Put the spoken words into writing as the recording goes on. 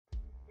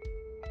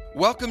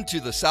Welcome to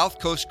the South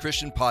Coast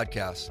Christian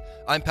Podcast.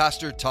 I'm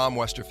Pastor Tom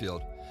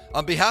Westerfield.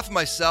 On behalf of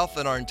myself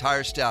and our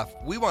entire staff,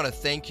 we want to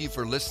thank you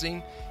for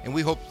listening, and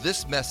we hope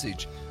this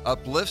message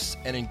uplifts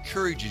and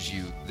encourages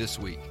you this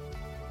week.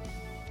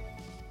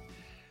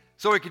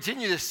 So we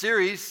continue this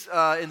series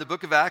in the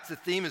book of Acts. The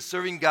theme is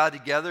serving God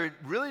together.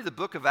 Really, the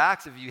book of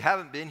Acts, if you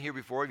haven't been here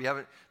before,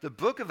 the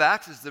book of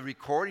Acts is the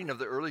recording of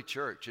the early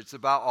church. It's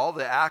about all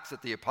the acts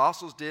that the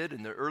apostles did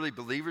and the early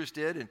believers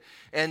did.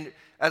 And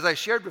as I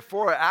shared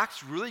before,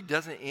 Acts really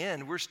doesn't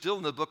end. We're still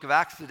in the book of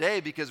Acts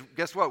today because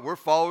guess what? We're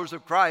followers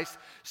of Christ,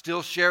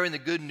 still sharing the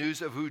good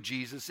news of who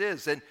Jesus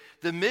is. And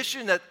the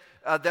mission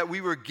that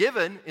we were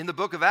given in the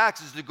book of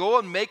Acts is to go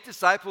and make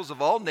disciples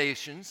of all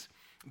nations,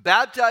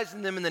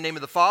 baptizing them in the name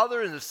of the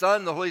Father and the Son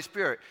and the Holy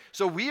Spirit.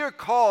 So we are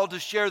called to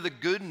share the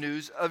good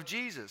news of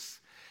Jesus.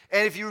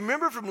 And if you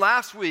remember from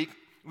last week,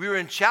 we were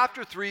in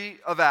chapter 3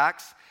 of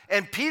Acts,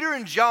 and Peter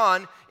and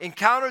John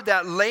encountered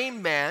that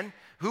lame man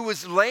who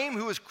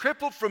was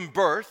crippled from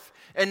birth,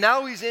 and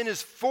now he's in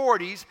his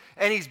 40s,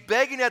 and he's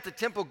begging at the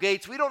temple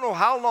gates. We don't know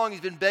how long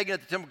he's been begging at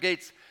the temple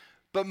gates,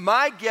 but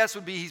my guess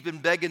would be he's been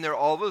begging there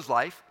all of his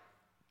life.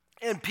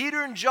 And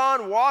Peter and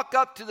John walk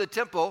up to the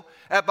temple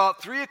at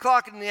about 3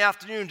 o'clock in the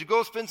afternoon to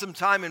go spend some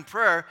time in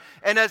prayer.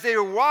 And as they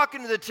were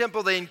walking to the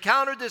temple, they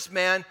encountered this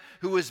man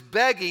who was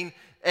begging,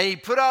 and he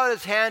put out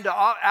his hand to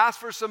ask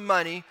for some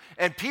money.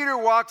 And Peter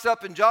walks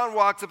up and John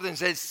walks up and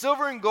says,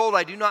 "Silver and gold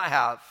I do not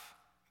have,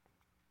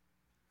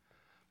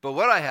 but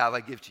what I have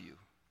I give to you.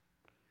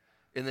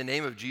 In the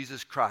name of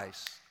Jesus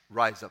Christ,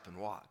 rise up and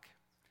walk."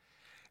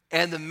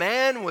 And the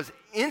man was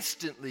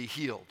instantly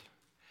healed.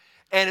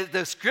 And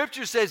the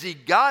scripture says he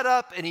got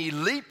up and he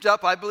leaped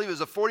up. I believe it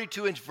was a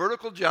 42-inch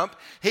vertical jump.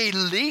 He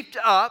leaped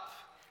up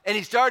and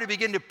he started to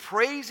begin to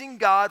praising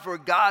God for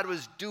what God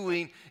was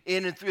doing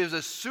in and through. It was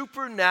a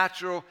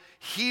supernatural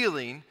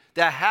healing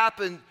that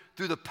happened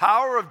through the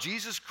power of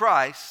Jesus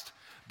Christ,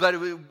 but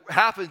it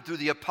happened through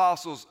the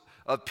apostles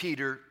of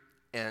Peter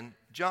and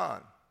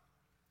John.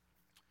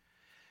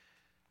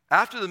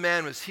 After the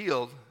man was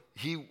healed,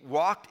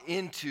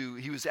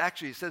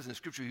 it says in the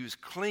scripture, he was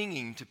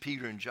clinging to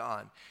Peter and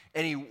John.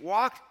 And he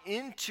walked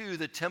into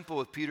the temple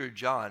with Peter and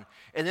John.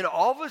 And then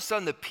all of a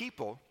sudden the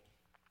people,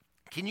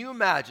 can you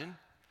imagine?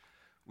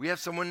 We have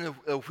someone in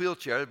a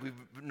wheelchair, we've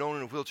known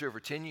in a wheelchair for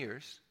 10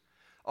 years.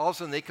 All of a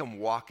sudden they come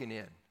walking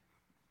in.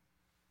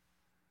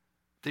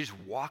 They just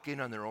walk in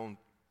on their own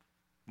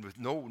with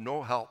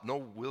no help, no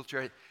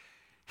wheelchair.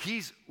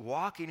 He's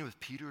walking in with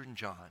Peter and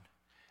John.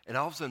 And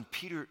all of a sudden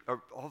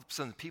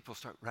the people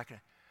start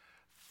recognizing,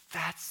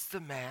 that's the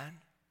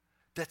man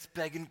that's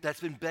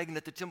been begging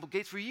at the temple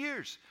gates for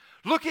years.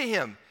 Look at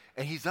him.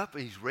 And he's up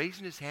and he's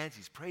raising his hands.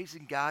 He's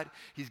praising God.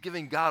 He's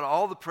giving God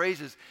all the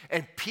praises.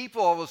 And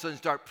people all of a sudden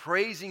start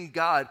praising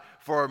God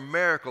for a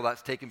miracle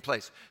that's taken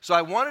place. So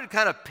I wanted to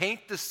kind of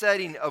paint the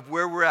setting of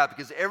where we're at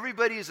because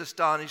everybody is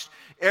astonished.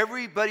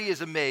 Everybody is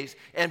amazed.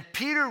 And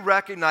Peter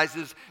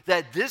recognizes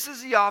that this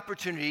is the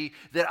opportunity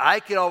that I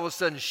can all of a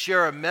sudden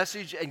share a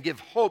message and give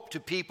hope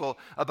to people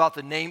about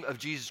the name of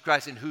Jesus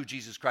Christ and who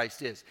Jesus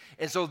Christ is.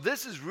 And so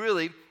this is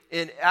really,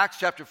 in Acts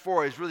chapter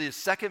 4, is really the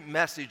second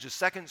message, the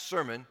second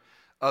sermon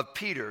of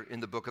Peter in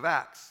the book of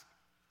Acts.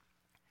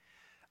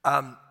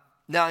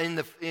 Now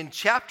in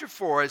chapter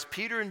 4, as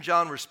Peter and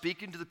John were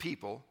speaking to the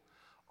people,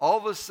 all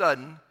of a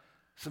sudden,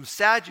 some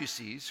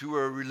Sadducees, who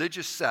were a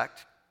religious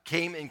sect,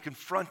 came and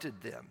confronted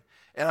them.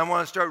 And I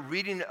want to start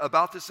reading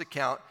about this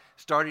account,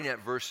 starting at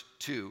verse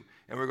 2,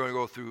 and we're going to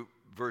go through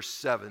verse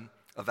 7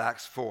 of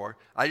Acts 4.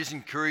 I just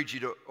encourage you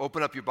to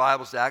open up your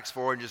Bibles to Acts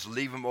 4 and just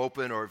leave them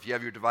open, or if you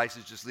have your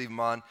devices, just leave them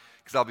on,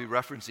 because I'll be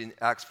referencing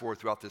Acts 4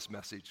 throughout this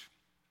message.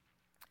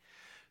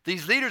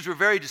 These leaders were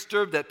very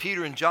disturbed that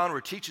Peter and John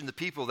were teaching the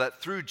people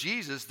that through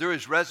Jesus there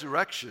is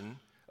resurrection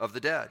of the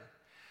dead.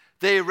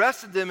 They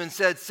arrested them and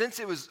said, since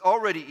it was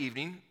already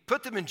evening,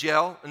 put them in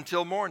jail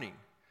until morning.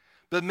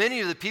 But many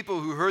of the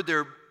people who heard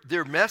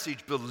their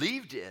message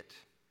believed it.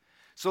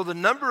 So the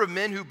number of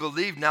men who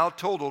believed now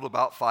totaled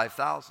about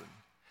 5,000.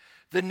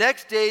 The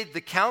next day,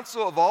 the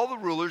council of all the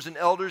rulers and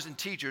elders and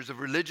teachers of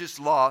religious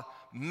law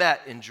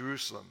met in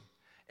Jerusalem.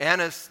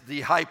 Annas,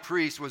 the high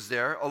priest, was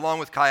there, along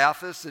with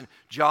Caiaphas and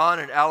John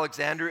and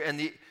Alexander and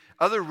the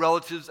other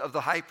relatives of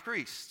the high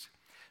priest.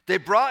 They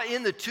brought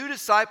in the two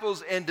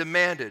disciples and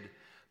demanded,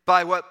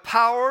 by what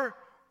power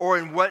or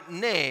in what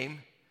name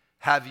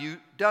have you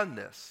done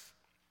this?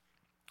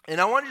 And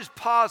I want to just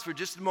pause for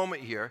just a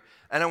moment here,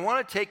 and I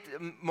want to take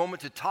a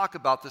moment to talk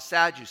about the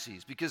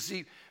Sadducees, because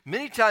see,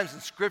 many times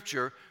in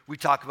Scripture, we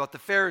talk about the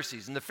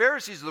Pharisees, and the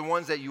Pharisees are the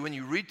ones that when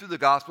you read through the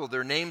Gospel,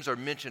 their names are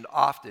mentioned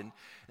often,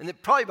 and they're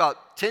probably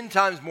about 10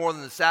 times more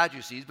than the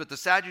Sadducees, but the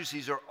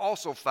Sadducees are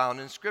also found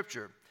in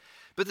Scripture.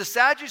 But the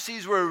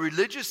Sadducees were a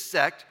religious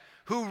sect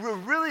who were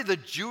really the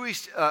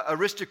Jewish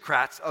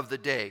aristocrats of the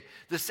day.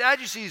 The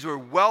Sadducees were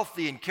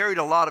wealthy and carried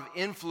a lot of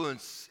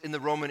influence in the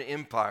Roman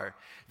Empire.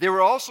 They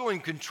were also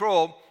in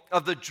control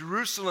of the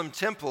Jerusalem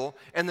temple,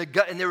 and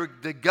they were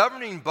the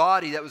governing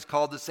body that was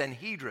called the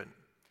Sanhedrin.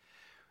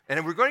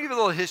 And we're going to give a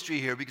little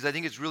history here because I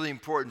think it's really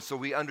important so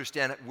we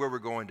understand where we're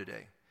going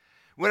today.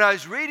 When I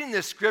was reading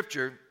this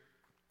scripture,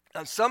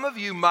 some of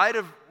you might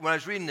have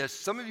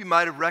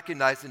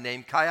recognized the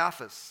name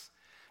Caiaphas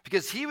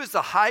because he was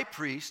the high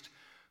priest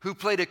who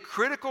played a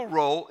critical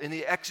role in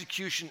the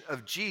execution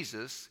of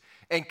Jesus,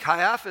 and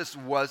Caiaphas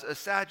was a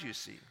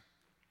Sadducee.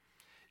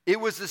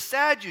 It was the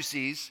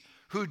Sadducees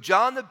who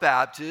John the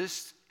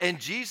Baptist and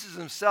Jesus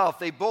himself,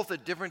 they both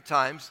at different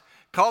times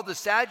called the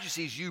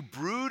Sadducees, you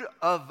brood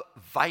of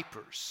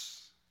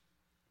vipers.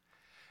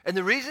 And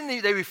the reason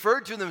they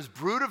referred to them as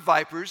brood of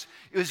vipers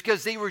was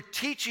because they were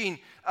teaching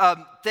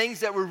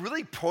things that were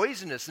really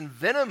poisonous and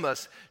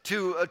venomous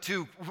to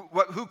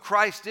who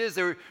Christ is.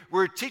 They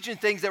were teaching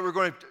things that were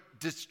going to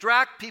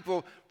distract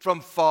people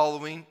from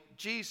following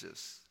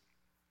Jesus.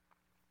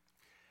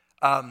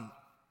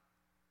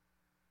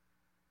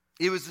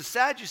 It was the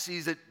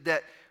Sadducees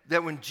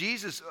that when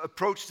Jesus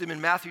approached them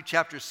in Matthew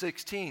chapter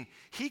 16,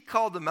 he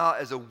called them out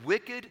as a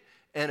wicked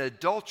and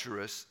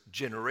adulterous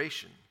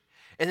generation.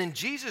 And then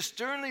Jesus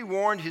sternly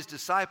warned his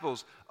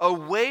disciples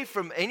away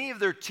from any of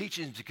their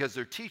teachings because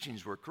their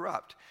teachings were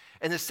corrupt.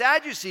 And the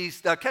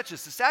Sadducees, now catch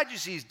this, the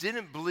Sadducees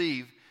didn't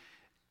believe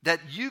that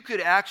you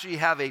could actually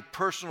have a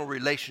personal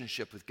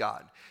relationship with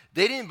God.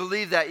 They didn't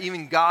believe that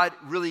even God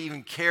really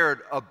even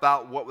cared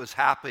about what was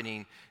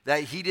happening,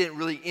 that he didn't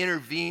really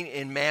intervene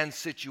in man's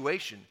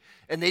situation.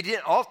 And the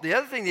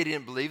other thing they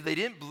didn't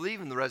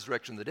believe in the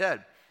resurrection of the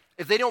dead.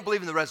 If they don't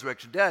believe in the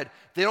resurrection of the dead,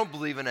 they don't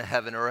believe in a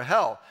heaven or a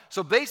hell.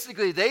 So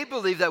basically, they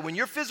believe that when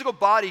your physical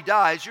body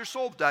dies, your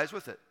soul dies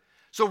with it.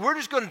 So we're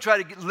just going to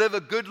try to live a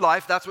good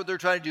life. That's what they're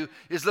trying to do,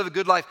 is live a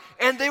good life.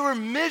 And they were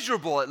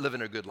miserable at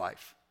living a good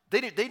life.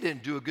 They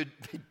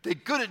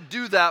couldn't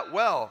do that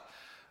well.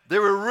 They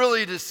were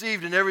really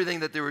deceived in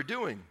everything that they were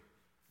doing.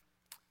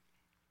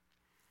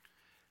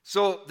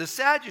 So the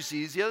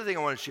Sadducees, the other thing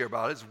I want to share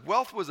about is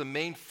wealth was a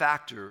main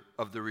factor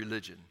of their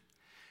religion.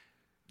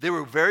 They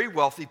were very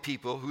wealthy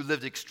people who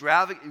lived in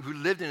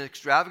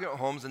extravagant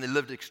homes, and they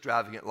lived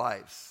extravagant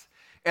lives.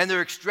 And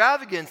their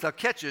extravagance, now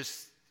catch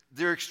this,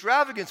 their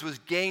extravagance was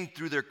gained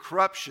through their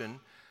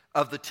corruption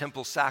of the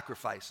temple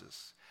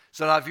sacrifices.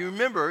 So now if you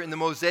remember, in the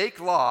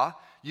Mosaic law,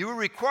 you were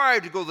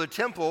required to go to the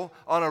temple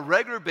on a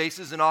regular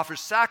basis and offer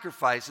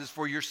sacrifices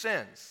for your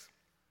sins.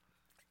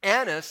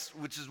 Annas,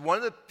 which is one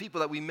of the people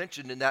that we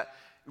mentioned in that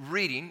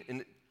reading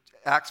in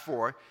Acts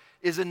 4,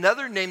 is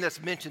another name that's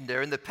mentioned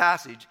there in the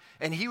passage,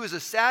 and he was a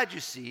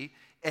Sadducee,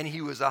 and he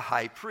was a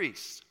high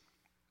priest.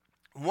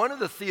 One of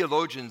the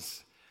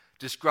theologians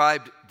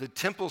described the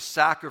temple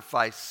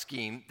sacrifice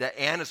scheme that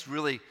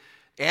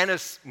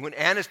when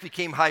Annas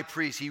became high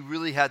priest, he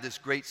really had this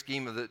great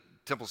scheme of the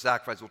temple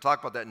sacrifice. We'll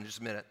talk about that in just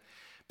a minute.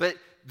 But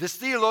this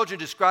theologian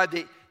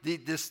described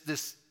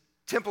this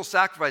temple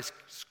sacrifice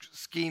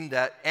scheme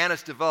that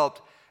Annas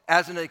developed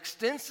as an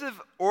extensive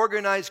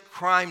organized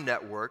crime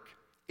network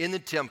in the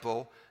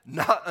temple,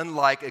 not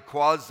unlike a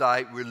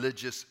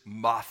quasi-religious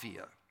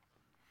mafia.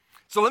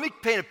 So let me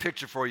paint a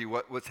picture for you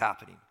what's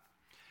happening.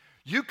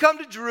 You come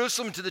to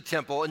Jerusalem to the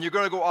temple, and you're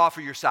going to go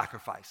offer your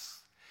sacrifice.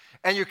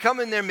 And you're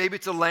coming there, maybe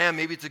it's a lamb,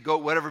 maybe it's a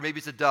goat, whatever, maybe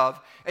it's a dove.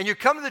 And you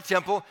come to the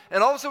temple,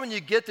 and all of a sudden when you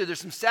get there,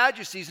 there's some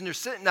Sadducees, and they're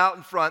sitting out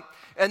in front,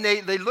 and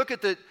they look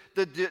at the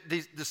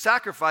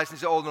sacrifice, and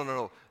they say, oh,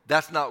 no,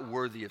 that's not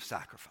worthy of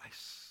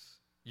sacrifice.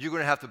 You're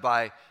going to have to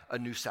buy a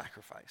new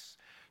sacrifice.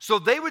 So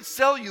they would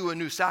sell you a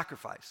new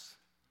sacrifice.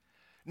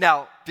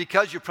 Now,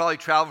 because you're probably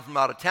traveling from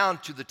out of town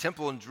to the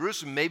temple in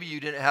Jerusalem, maybe you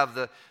didn't have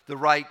the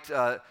right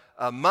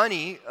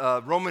money,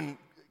 Roman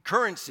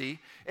currency,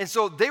 and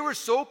so they were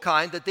so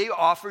kind that they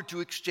offered to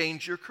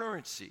exchange your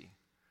currency,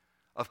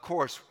 of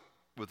course,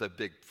 with a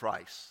big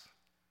price.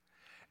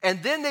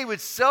 And then they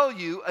would sell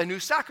you a new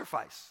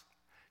sacrifice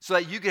so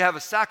that you could have a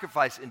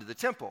sacrifice into the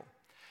temple.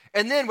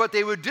 And then what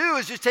they would do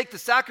is just take the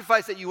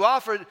sacrifice that you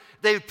offered,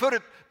 they would put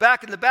it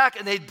back in the back,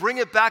 and they'd bring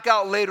it back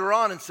out later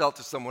on and sell it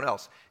to someone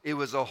else. It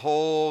was a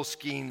whole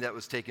scheme that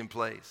was taking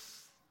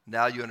place.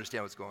 Now you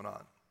understand what's going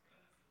on.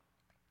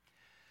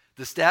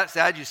 The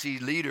Sadducee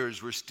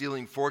leaders were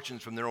stealing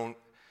fortunes from their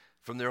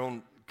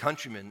own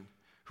countrymen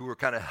who were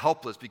kind of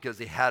helpless because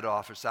they had to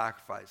offer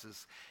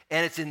sacrifices.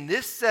 And it's in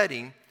this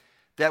setting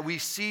that we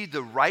see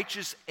the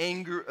righteous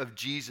anger of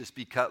Jesus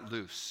be cut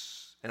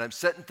loose. And I'm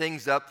setting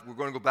things up. We're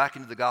going to go back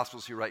into the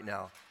Gospels here right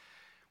now.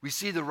 We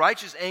see the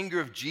righteous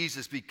anger of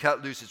Jesus be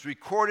cut loose. It's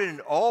recorded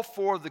in all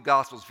four of the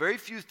Gospels. Very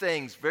few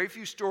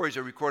stories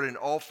are recorded in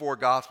all four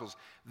Gospels.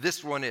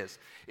 This one is.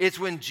 It's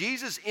when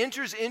Jesus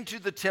enters into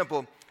the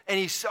temple and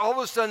he all of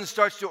a sudden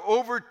starts to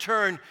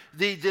overturn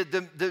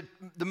the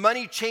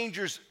money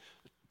changers'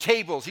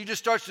 tables. He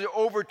just starts to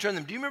overturn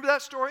them. Do you remember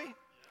that story?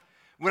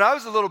 When I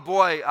was a little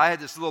boy, I had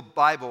this little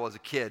Bible as a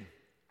kid,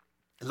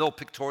 a little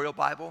pictorial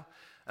Bible.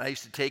 And I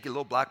used to take a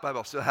little black Bible.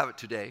 I still have it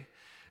today.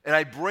 And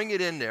I'd bring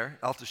it in there.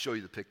 I'll have to show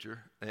you the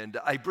picture. And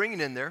I'd bring it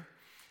in there.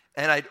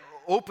 And I'd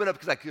open up,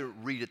 because I couldn't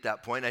read at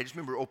that point. I just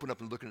remember opening up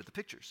and looking at the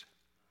pictures.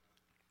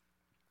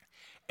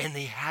 And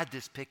they had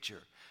this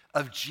picture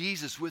of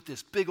Jesus with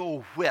this big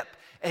old whip.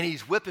 And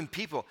he's whipping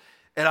people.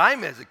 And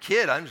as a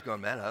kid, I'm just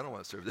going, man, I don't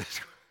want to serve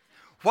this.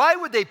 Why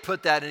would they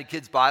put that in a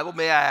kid's Bible?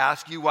 May I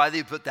ask you why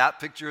they put that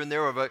picture in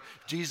there of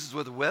Jesus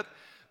with a whip?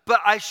 But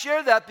I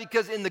share that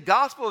because in the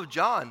Gospel of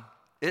John,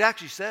 it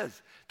actually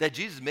says that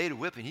Jesus made a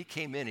whip and he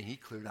came in and he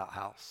cleared out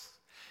house.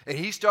 And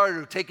he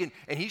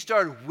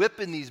started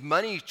whipping these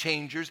money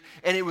changers,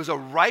 and it was a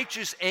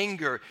righteous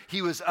anger.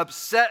 He was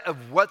upset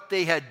of what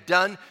they had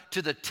done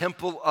to the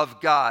temple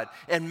of God.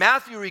 And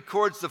Matthew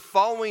records the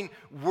following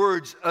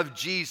words of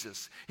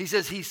Jesus. He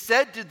says, he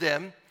said to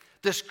them,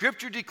 the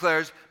scripture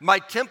declares, my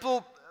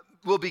temple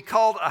will be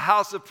called a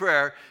house of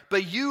prayer,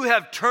 but you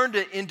have turned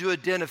it into a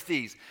den of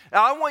thieves.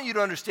 Now, I want you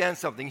to understand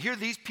something. Here,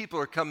 these people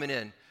are coming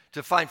in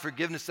to find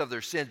forgiveness of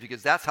their sins,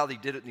 because that's how they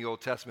did it in the Old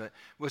Testament,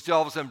 was to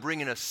all of a sudden bring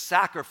in a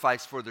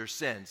sacrifice for their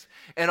sins.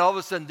 And all of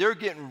a sudden, they're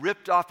getting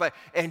ripped off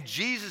and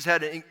Jesus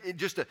had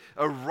just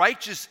a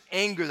righteous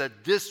anger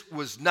that this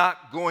was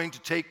not going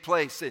to take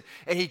place.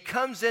 And he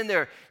comes in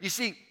there. You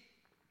see,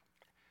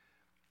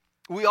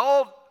 we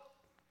all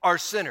are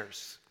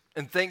sinners.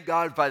 And thank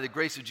God, by the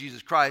grace of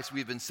Jesus Christ,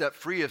 we've been set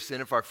free of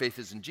sin if our faith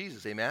is in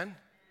Jesus. Amen?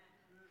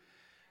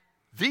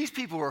 These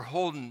people were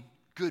holding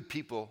good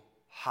people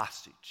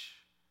hostage.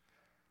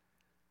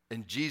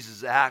 And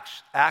Jesus'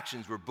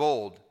 actions were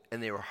bold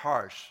and they were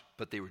harsh,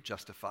 but they were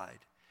justified.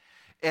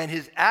 And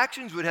his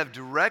actions would have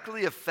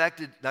directly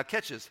affected, now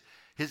catch this,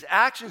 his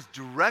actions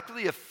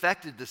directly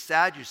affected the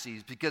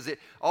Sadducees, because it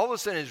all of a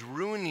sudden is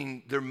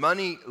ruining their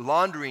money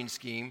laundering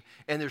scheme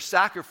and their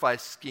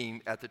sacrifice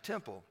scheme at the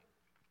temple.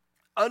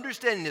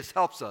 Understanding this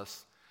helps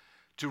us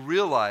to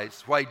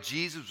realize why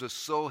Jesus was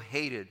so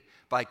hated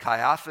by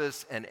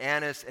Caiaphas and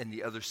Annas and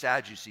the other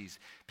Sadducees,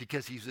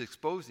 because he was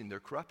exposing their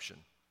corruption.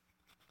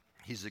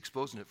 He's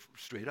exposing it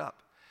straight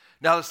up.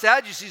 Now, the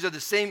Sadducees are the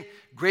same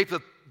group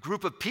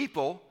of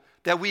people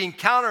that we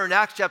encounter in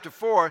Acts chapter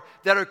 4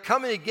 that are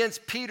coming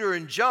against Peter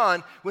and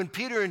John when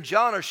Peter and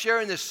John are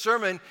sharing this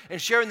sermon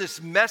and sharing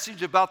this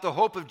message about the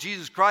hope of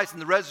Jesus Christ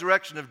and the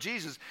resurrection of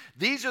Jesus.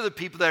 These are the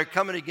people that are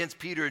coming against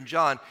Peter and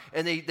John,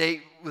 and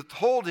they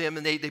withhold him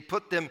and they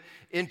put them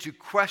into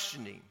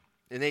questioning.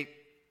 And they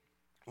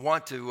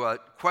want to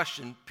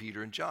question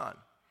Peter and John.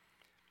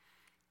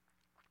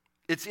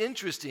 It's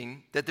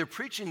interesting that they're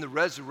preaching the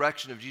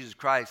resurrection of Jesus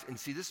Christ. And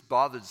see, this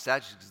bothered the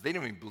Sadducees because they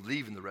don't even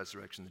believe in the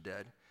resurrection of the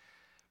dead.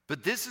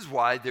 But this is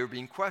why they're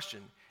being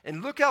questioned.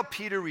 And look how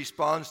Peter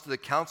responds to the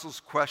council's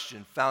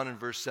question found in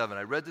verse 7.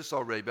 I read this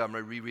already, but I'm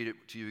going to reread it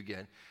to you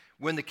again.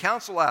 When the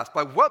council asked,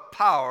 by what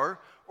power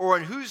or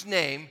in whose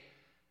name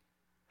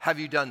have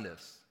you done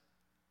this?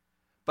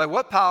 By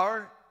what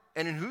power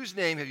and in whose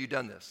name have you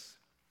done this?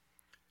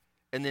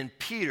 And then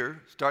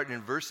Peter, starting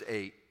in verse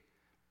 8,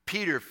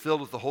 Peter,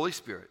 filled with the Holy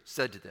Spirit,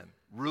 said to them,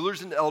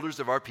 rulers and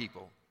elders of our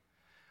people,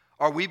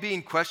 are we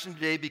being questioned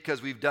today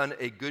because we've done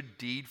a good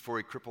deed for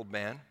a crippled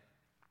man?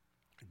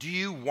 Do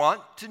you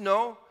want to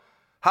know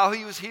how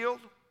he was healed?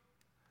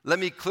 Let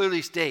me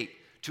clearly state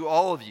to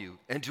all of you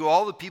and to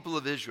all the people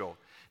of Israel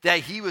that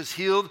he was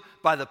healed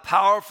by the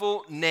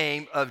powerful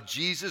name of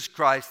Jesus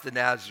Christ the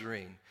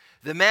Nazarene,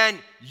 the man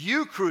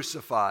you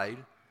crucified,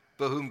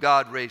 but whom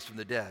God raised from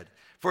the dead.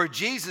 For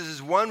Jesus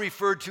is one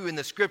referred to in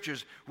the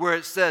scriptures where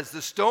it says,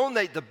 the stone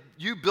that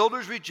you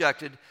builders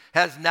rejected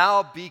has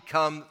now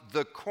become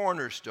the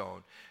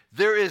cornerstone.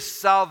 There is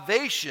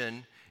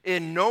salvation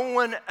in no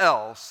one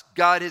else.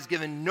 God has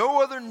given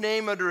no other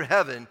name under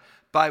heaven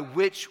by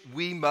which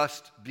we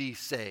must be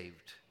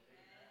saved.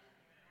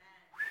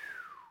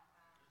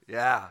 Whew.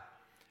 Yeah.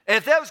 And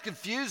if that was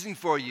confusing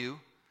for you,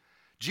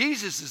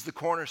 Jesus is the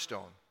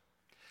cornerstone.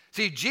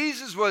 See,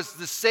 Jesus was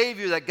the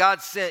Savior that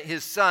God sent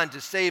his Son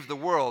to save the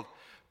world.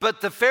 But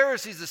the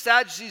Pharisees, the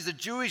Sadducees, the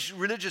Jewish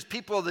religious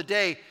people of the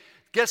day,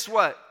 guess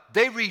what?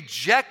 They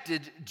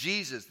rejected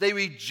Jesus. They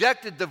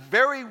rejected the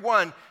very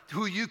one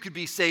who you could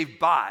be saved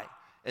by,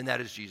 and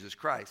that is Jesus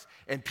Christ.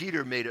 And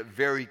Peter made it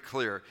very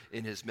clear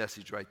in his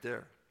message right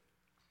there.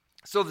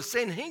 So the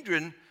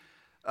Sanhedrin,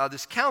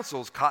 this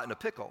council, is caught in a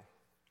pickle.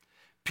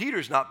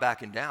 Peter's not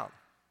backing down.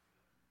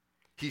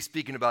 He's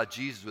speaking about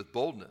Jesus with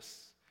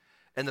boldness.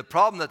 And the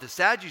problem that the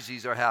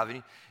Sadducees are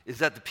having is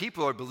that the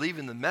people are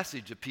believing the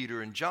message of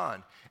Peter and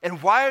John.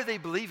 And why are they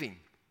believing?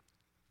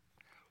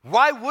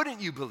 Why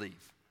wouldn't you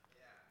believe?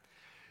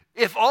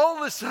 If all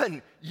of a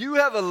sudden you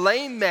have a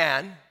lame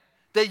man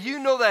that you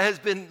know that has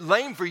been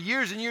lame for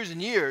years and years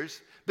and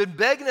years, been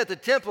begging at the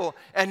temple,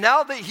 and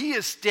now that he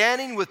is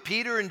standing with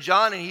Peter and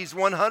John and he's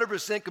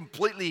 100%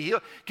 completely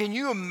healed, can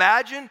you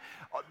imagine?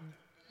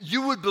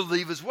 You would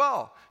believe as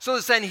well. So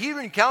the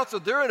Sanhedrin council,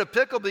 they're in a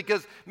pickle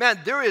because, man,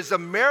 there is a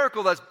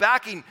miracle that's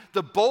backing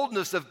the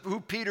boldness of who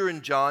Peter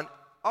and John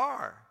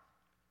are.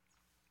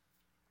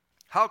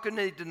 How can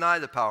they deny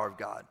the power of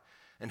God?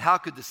 And how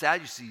could the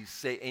Sadducees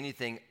say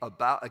anything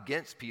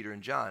against Peter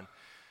and John?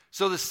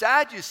 So the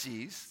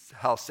Sadducees,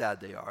 how sad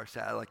they are,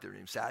 I like their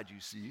name,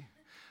 Sadducee.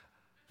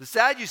 The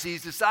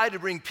Sadducees decided to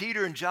bring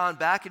Peter and John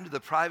back into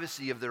the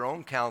privacy of their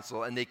own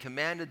council, and they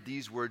commanded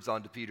these words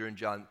unto Peter and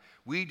John: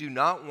 we do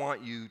not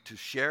want you to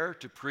share,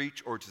 to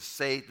preach, or to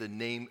say the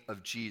name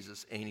of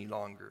Jesus any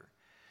longer.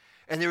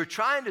 And they were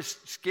trying to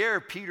scare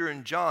Peter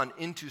and John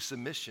into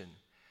submission.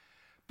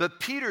 But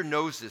Peter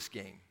knows this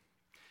game.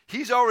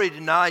 He's already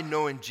denied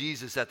knowing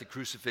Jesus at the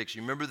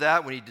crucifixion. Remember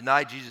that when he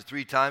denied Jesus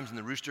 3 times and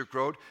the rooster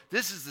crowed?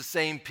 This is the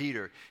same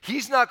Peter.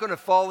 He's not going to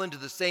fall into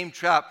the same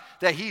trap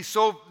that he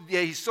so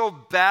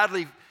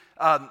badly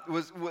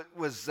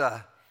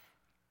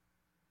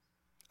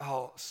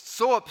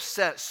so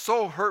upset,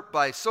 so hurt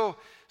by, so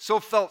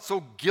felt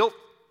so guilt,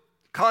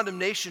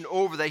 condemnation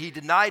over that he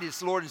denied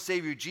his Lord and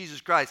Savior Jesus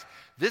Christ.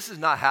 This is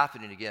not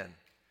happening again.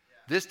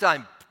 This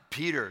time,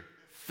 Peter,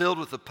 filled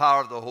with the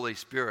power of the Holy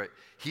Spirit,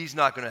 he's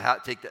not going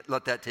to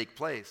let that take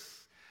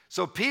place.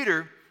 So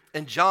Peter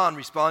and John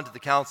respond to the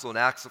council in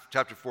Acts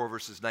chapter 4,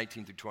 verses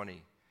 19 through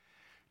 20.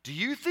 Do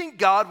you think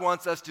God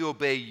wants us to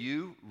obey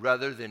you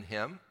rather than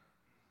him?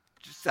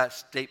 Just that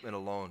statement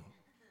alone.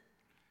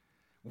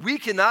 We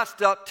cannot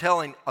stop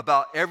telling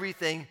about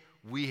everything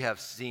we have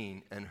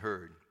seen and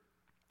heard.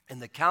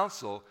 And the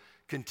council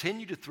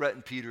continued to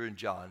threaten Peter and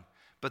John,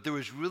 but there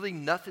was really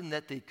nothing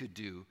that they could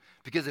do,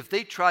 because if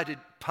they tried to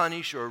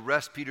punish or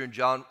arrest Peter and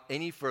John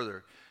any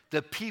further,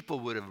 the people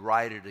would have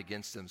rioted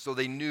against them. So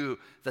they knew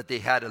that they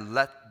had to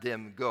let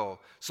them go.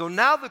 So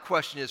now the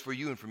question is for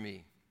you and for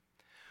me,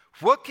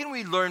 what can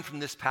we learn from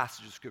this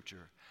passage of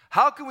Scripture?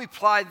 How can we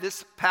apply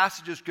this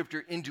passage of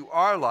Scripture into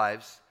our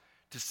lives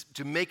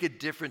to make a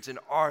difference in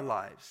our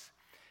lives?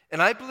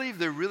 And I believe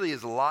there really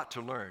is a lot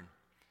to learn,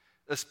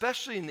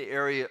 especially in the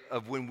area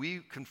of when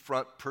we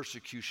confront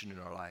persecution in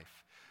our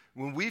life,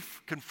 when we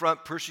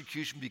confront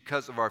persecution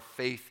because of our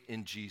faith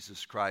in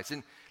Jesus Christ.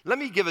 And let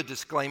me give a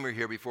disclaimer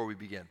here before we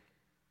begin.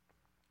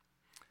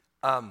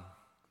 Let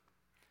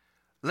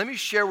me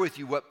share with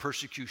you what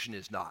persecution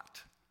is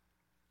not.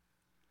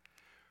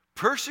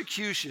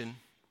 Persecution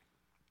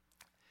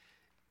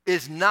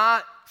is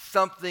not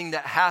something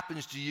that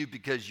happens to you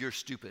because you're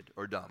stupid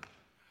or dumb.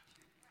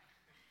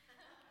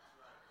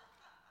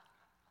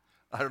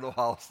 I don't know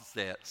how else to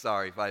say it.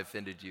 Sorry if I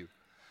offended you.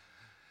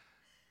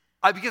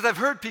 Because I've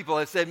heard people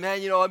that said,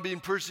 man, I'm being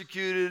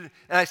persecuted.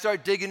 And I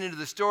start digging into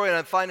the story and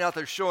I find out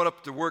they're showing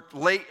up to work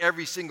late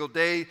every single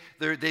day.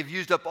 They've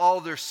used up all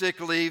their sick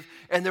leave.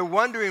 And they're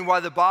wondering why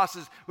the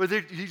bosses,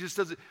 he just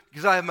does it,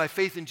 because I have my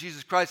faith in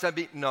Jesus Christ.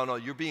 No,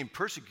 you're being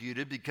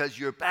persecuted because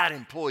you're a bad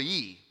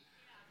employee.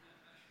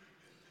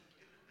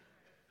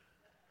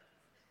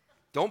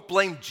 Don't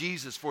blame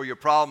Jesus for your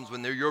problems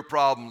when they're your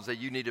problems that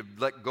you need to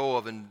let go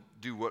of and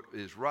do what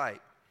is right.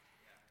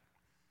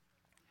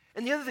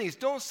 And the other thing is,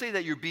 don't say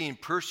that you're being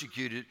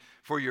persecuted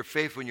for your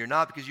faith when you're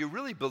not, because you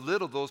really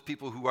belittle those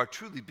people who are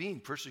truly being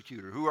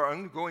persecuted, who are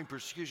undergoing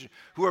persecution,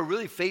 who are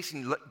really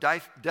facing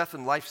death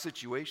and life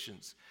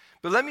situations.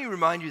 But let me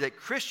remind you that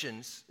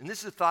Christians, and this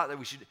is a thought that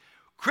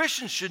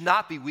Christians should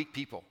not be weak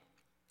people.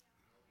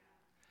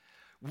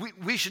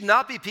 We should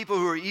not be people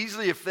who are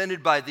easily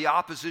offended by the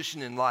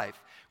opposition in life.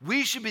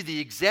 We should be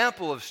the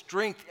example of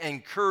strength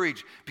and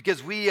courage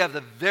because we have the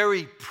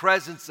very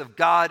presence of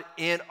God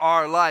in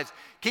our lives.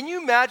 Can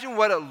you imagine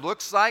what it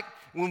looks like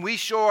when we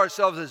show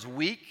ourselves as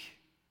weak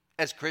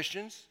as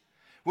Christians?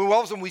 When all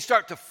of a sudden we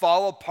start to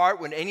fall apart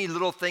when any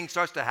little thing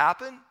starts to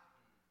happen?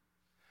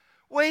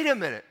 Wait a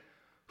minute.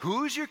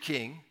 Who is your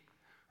King?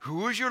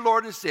 Who is your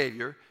Lord and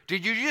Savior?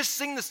 Did you just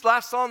sing this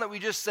last song that we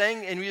just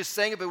sang, and we just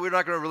sang it, but we're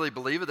not going to really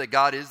believe it, that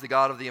God is the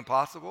God of the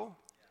impossible?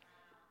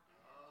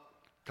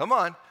 Come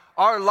on.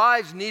 Our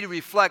lives need to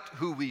reflect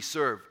who we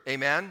serve.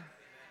 Amen?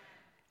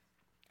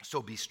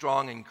 So be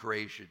strong and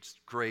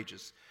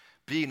courageous.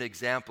 Be an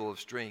example of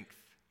strength.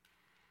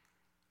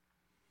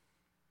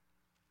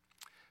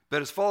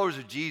 But as followers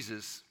of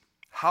Jesus,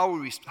 how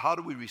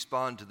do we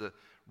respond to the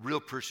real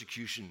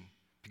persecution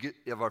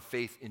of our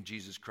faith in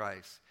Jesus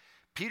Christ?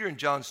 Peter and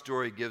John's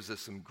story gives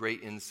us some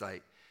great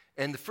insight.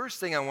 And the first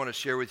thing I want to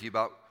share with you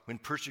about when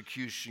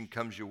persecution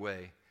comes your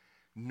way,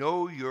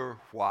 know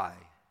your why.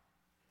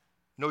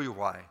 Know your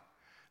why.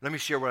 Let me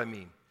share what I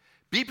mean.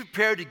 Be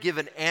prepared to give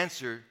an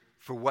answer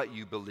for what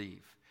you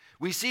believe.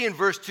 We see in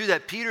verse 2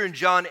 that Peter and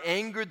John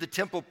angered the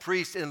temple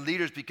priests and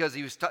leaders because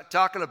he was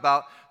talking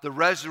about the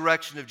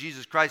resurrection of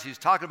Jesus Christ. He was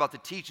talking about the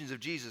teachings of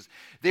Jesus.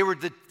 They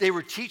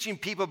were teaching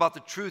people about the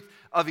truth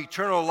of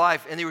eternal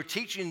life, and they were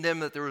teaching them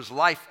that there was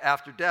life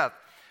after death.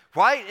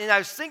 Why? And I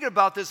was thinking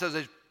about this as I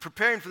was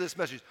preparing for this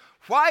message.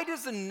 Why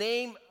does the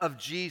name of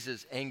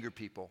Jesus anger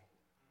people?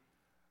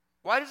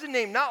 Why does it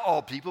name not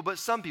all people, but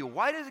some people?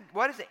 Why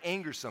does it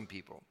anger some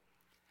people?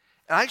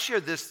 And I share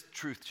this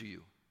truth to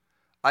you.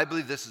 I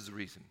believe this is the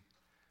reason.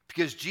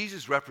 Because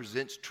Jesus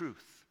represents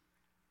truth.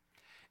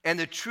 And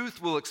the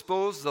truth will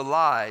expose the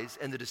lies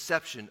and the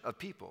deception of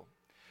people.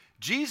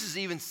 Jesus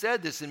even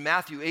said this in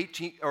Matthew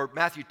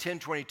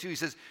 10:22. He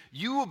says,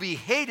 "You will be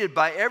hated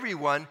by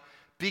everyone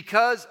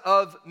because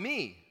of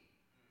me."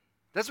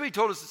 That's what he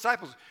told his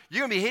disciples.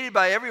 You're going to be hated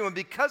by everyone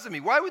because of me.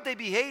 Why would they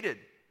be hated?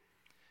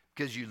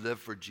 Because you live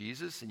for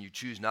Jesus and you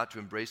choose not to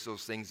embrace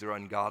those things that are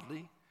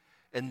ungodly.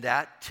 And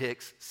that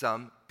ticks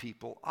some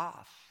people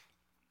off.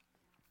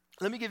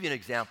 Let me give you an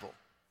example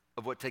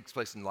of what takes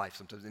place in life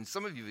sometimes. And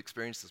some of you have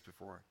experienced this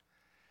before.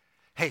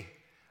 Hey,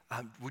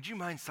 would you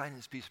mind signing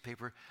this piece of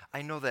paper?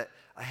 I know that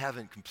I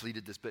haven't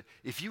completed this, but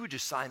if you would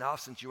just sign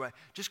off since you're right,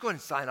 just go ahead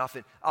and sign off,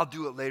 and I'll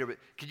do it later. But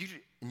could you?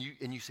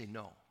 And you say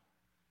no,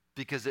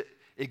 because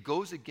it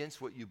goes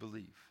against what you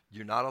believe.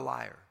 You're not a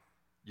liar.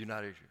 You're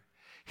not a.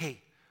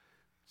 Hey,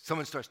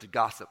 someone starts to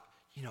gossip.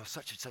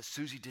 Such and such,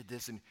 Susie did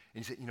this, and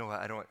you say,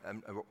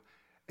 what,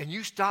 and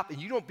you stop,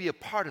 and you don't be a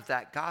part of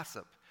that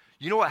gossip.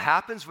 You know what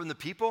happens when the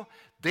people,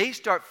 they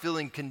start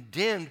feeling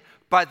condemned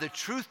by the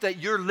truth that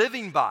you're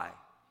living by.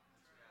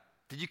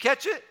 Did you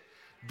catch it?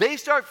 They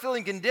start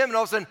feeling condemned, and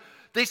all of a sudden,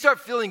 they start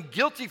feeling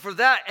guilty for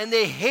that, and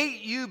they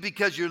hate you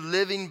because you're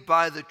living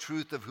by the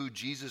truth of who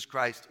Jesus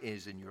Christ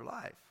is in your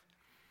life.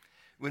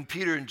 When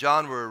Peter and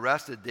John were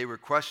arrested, they were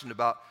questioned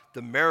about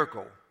the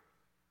miracle.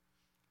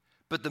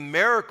 But the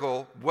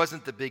miracle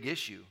wasn't the big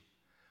issue.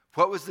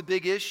 What was the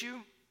big issue?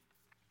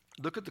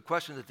 Look at the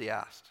question that they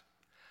asked.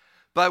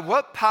 By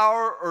what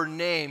power or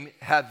name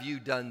have you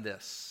done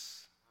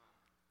this?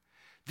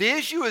 The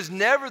issue is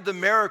never the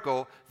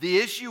miracle. The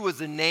issue was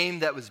the name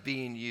that was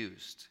being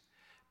used.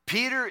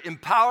 Peter,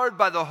 empowered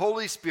by the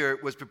Holy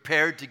Spirit, was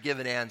prepared to give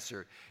an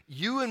answer.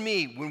 You and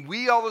me, when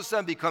we all of a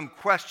sudden become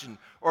questioned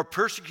or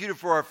persecuted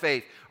for our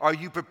faith, are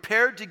you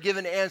prepared to give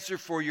an answer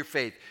for your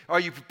faith? Are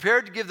you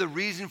prepared to give the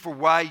reason for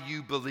why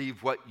you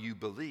believe what you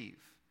believe?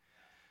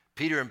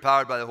 Peter,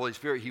 empowered by the Holy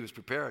Spirit, he was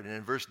prepared. And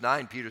in verse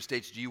 9, Peter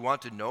states, do you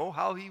want to know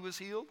how he was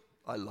healed?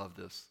 I love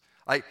this.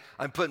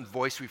 I'm putting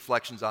voice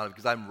reflections on it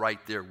because I'm right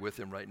there with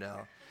him right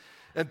now.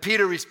 And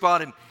Peter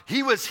responded,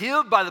 he was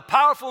healed by the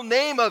powerful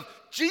name of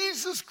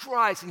Jesus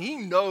Christ. And he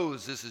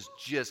knows this is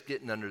just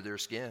getting under their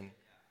skin.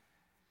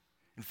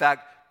 In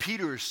fact,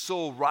 Peter is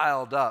so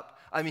riled up.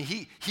 I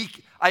mean,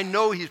 I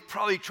know he's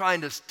probably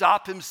trying to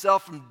stop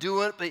himself from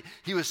doing it, but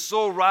he was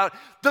so riled.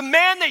 The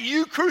man that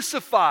you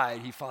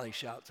crucified, he finally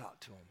shouts out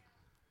to him.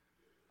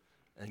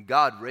 And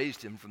God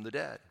raised him from the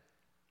dead.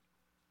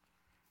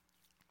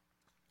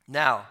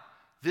 Now,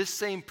 this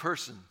same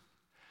person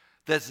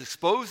that's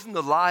exposing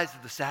the lies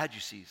of the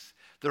Sadducees,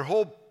 their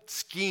whole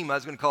scheme, I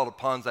was going to call it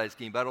a Ponzi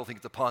scheme, but I don't think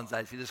it's a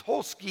Ponzi scheme. This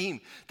whole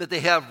scheme that they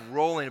have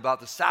rolling about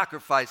the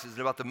sacrifices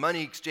and about the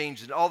money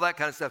exchange and all that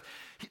kind of stuff,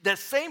 that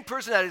same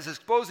person that is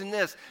exposing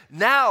this,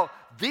 now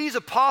these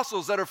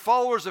apostles that are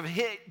followers of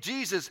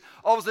Jesus,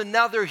 all of a sudden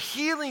now they're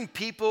healing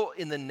people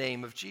in the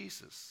name of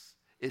Jesus.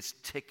 It's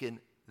ticking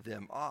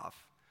them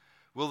off.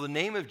 Will the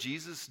name of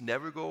Jesus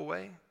never go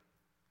away?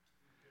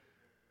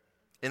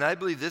 And I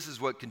believe this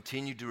is what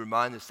continued to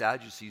remind the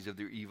Sadducees of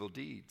their evil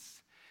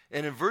deeds.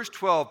 And in verse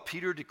 12,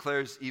 Peter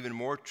declares even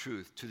more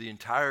truth to the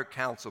entire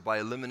council by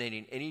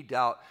eliminating any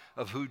doubt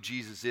of who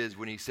Jesus is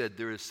when he said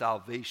there is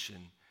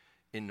salvation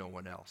in no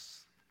one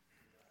else.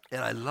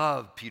 And I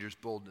love Peter's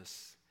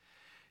boldness.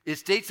 It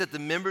states that the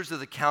members of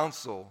the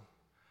council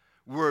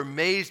were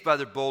amazed by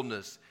their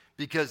boldness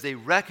because they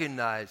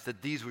recognized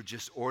that these were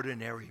just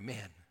ordinary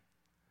men.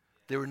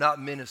 They were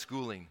not men of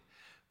schooling.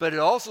 But it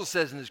also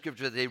says in the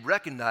scripture that they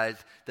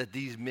recognized that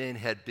these men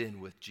had been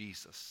with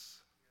Jesus.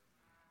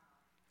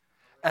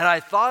 And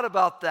I thought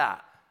about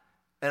that,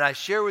 and I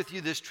share with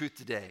you this truth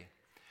today.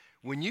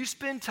 When you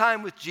spend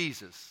time with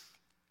Jesus,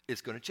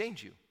 it's going to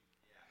change you.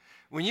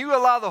 When you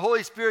allow the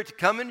Holy Spirit to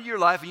come into your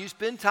life and you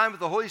spend time with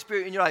the Holy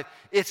Spirit in your life,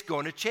 it's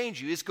going to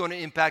change you. It's going to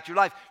impact your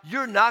life.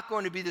 You're not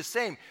going to be the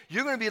same.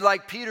 You're going to be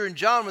like Peter and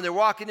John when they're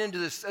walking into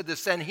the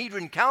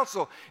Sanhedrin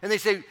council and they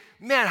say,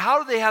 man,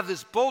 how do they have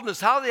this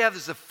boldness? How do they have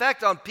this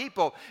effect on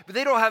people? But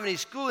they don't have any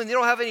schooling. They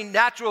don't have any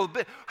natural.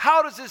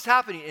 How does this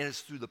happen? And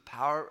it's through the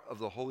power of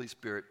the Holy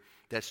Spirit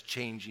that's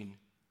changing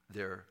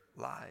their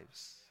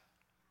lives.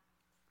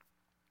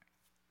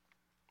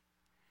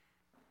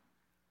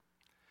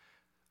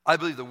 I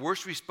believe the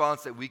worst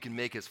response that we can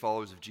make as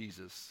followers of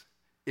Jesus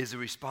is a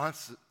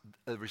response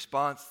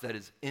that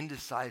is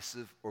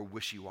indecisive or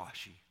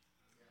wishy-washy.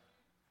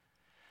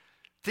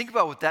 Think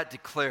about what that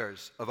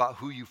declares about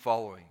who you're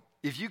following.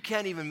 If you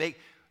can't even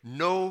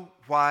know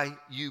why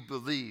you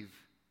believe.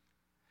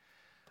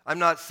 I'm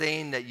not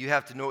saying that you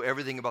have to know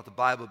everything about the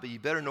Bible, but you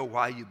better know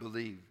why you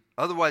believe.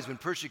 Otherwise, when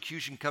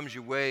persecution comes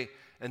your way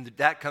and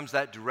that comes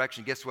that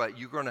direction, guess what?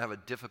 You're going to have a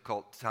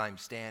difficult time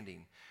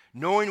standing.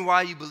 Knowing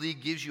why you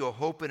believe gives you a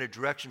hope and a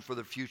direction for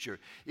the future.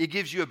 It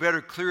gives you a better,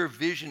 clearer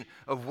vision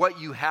of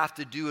what you have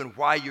to do and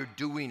why you're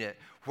doing it.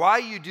 Why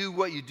you do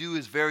what you do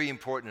is very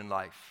important in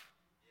life.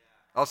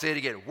 I'll say it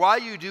again. Why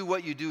you do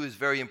what you do is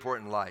very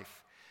important in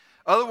life.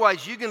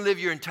 Otherwise, you can live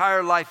your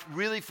entire life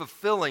really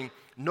fulfilling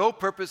no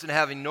purpose and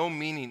having no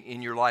meaning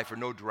in your life or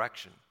no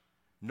direction.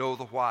 Know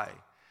the why.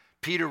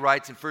 Peter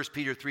writes in 1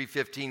 Peter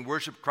 3:15,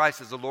 worship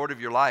Christ as the Lord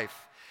of your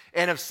life.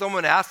 And if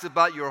someone asks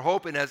about your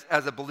hope and as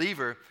a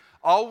believer,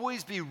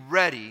 always be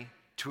ready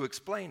to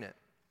explain it.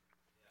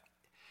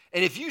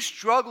 And if you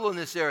struggle in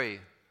this area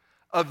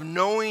of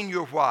knowing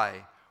your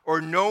why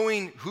or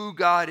knowing who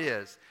God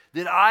is,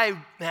 then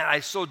I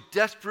so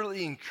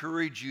desperately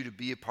encourage you to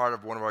be a part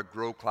of one of our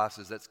Grow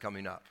classes that's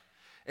coming up.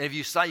 And if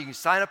you can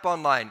sign up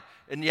online.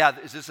 And yeah,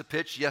 is this a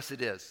pitch? Yes,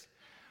 it is.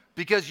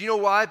 Because you know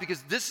why?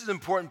 Because this is an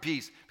important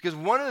piece. Because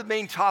one of the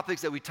main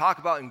topics that we talk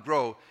about in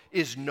Grow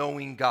is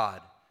knowing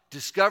God.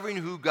 discovering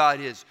who God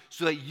is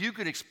so that you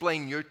can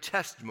explain your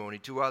testimony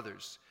to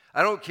others.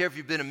 I don't care if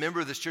you've been a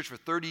member of this church for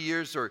 30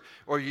 years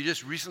or you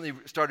just recently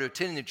started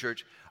attending the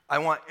church. I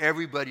want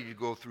everybody to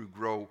go through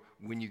Grow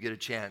when you get a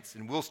chance.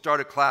 And we'll start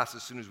a class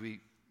as soon as we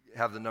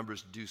have the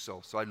numbers to do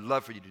so. So I'd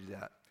love for you to do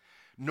that.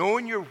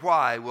 Knowing your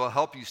why will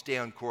help you stay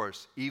on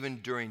course, even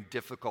during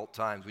difficult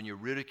times when you're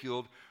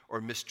ridiculed or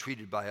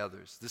mistreated by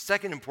others. The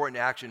second important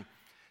action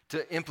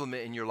to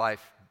implement in your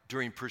life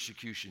during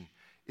persecution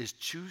is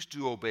choose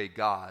to obey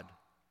God,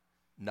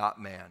 not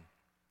man.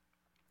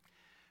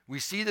 We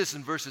see this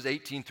in verses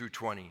 18 through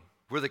 20,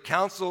 where the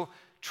council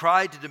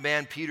tried to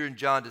demand Peter and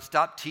John to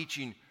stop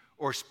teaching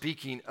or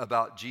speaking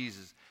about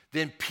Jesus.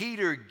 Then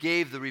Peter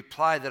gave the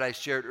reply that I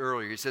shared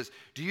earlier. He says,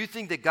 do you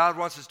think that God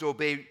wants us to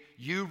obey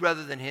you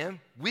rather than him?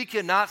 We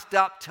cannot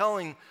stop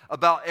telling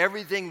about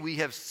everything we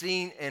have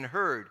seen and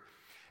heard.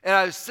 And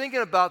I was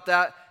thinking about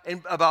that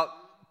and about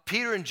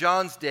Peter and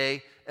John's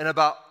day and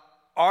about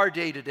our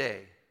day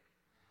today.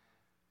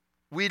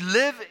 We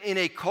live in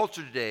a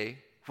culture today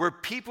where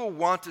people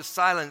want to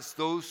silence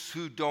those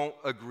who don't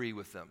agree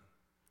with them.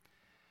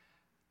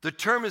 The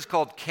term is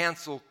called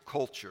cancel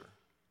culture.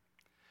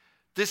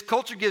 This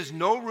culture gives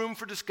no room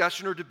for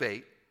discussion or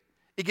debate.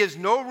 It gives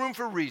no room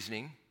for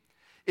reasoning.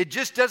 It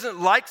just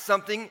doesn't like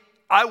something.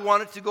 I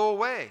want it to go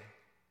away.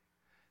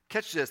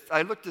 Catch this.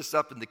 I looked this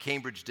up in the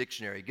Cambridge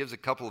Dictionary. It gives a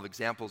couple of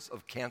examples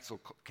of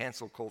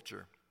cancel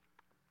culture.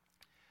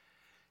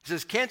 It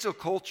says cancel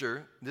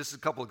culture, this is a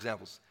couple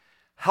examples,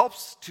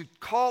 helps to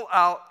call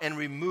out and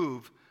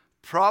remove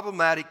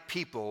problematic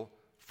people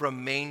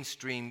from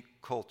mainstream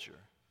culture.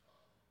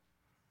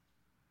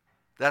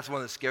 That's one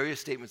of the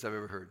scariest statements I've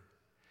ever heard.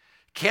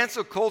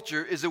 Cancel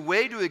culture is a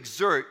way to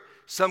exert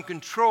some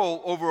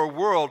control over a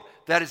world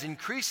that is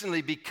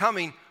increasingly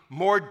becoming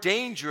more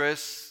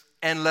dangerous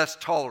and less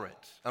tolerant.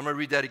 I'm going to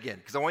read that again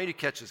because I want you to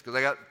catch this because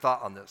I got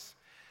thought on this.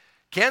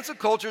 Cancel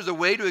culture is a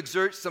way to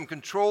exert some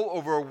control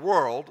over a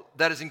world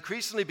that is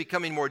increasingly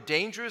becoming more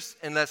dangerous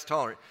and less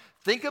tolerant.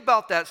 Think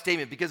about that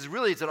statement because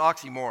really it's an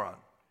oxymoron.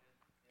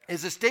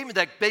 It's a statement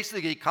that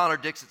basically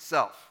contradicts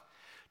itself.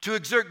 To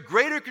exert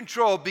greater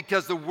control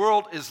because the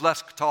world is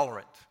less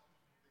tolerant.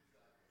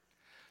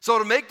 So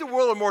to make the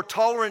world a more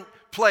tolerant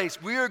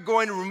place, we are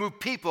going to remove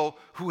people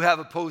who have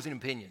opposing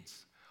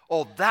opinions.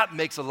 Oh, that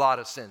makes a lot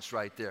of sense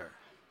right there.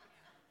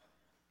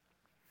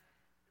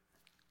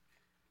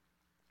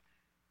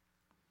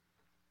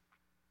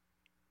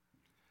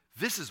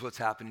 This is what's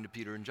happening to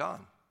Peter and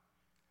John.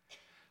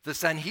 The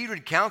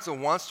Sanhedrin Council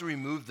wants to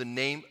remove the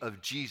name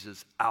of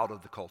Jesus out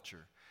of the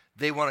culture.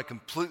 They want to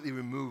completely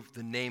remove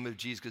the name of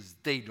Jesus because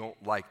they don't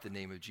like the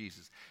name of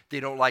Jesus. They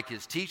don't like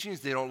his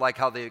teachings. They don't like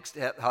how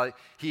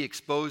he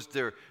exposed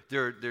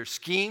their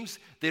schemes.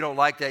 They don't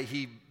like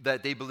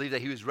that they believe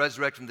that he was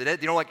resurrected from the dead.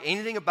 They don't like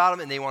anything about him,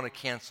 and they want to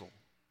cancel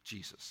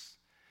Jesus.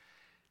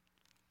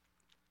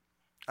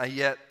 And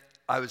yet,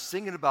 I was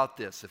thinking about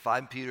this. If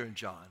I'm Peter and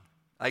John,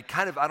 I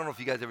don't know if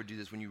you guys ever do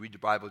this when you read the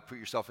Bible, put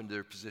yourself into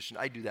their position.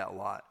 I do that a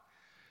lot.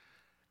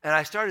 And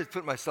I started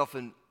putting myself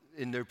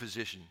in their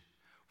position.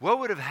 What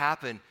would have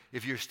happened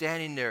if you're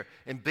standing there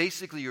and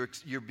basically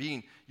you're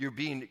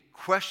being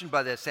questioned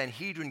by that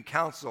Sanhedrin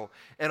council,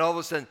 and all of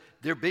a sudden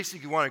they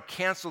basically want to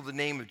cancel the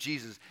name of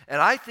Jesus? And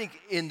I think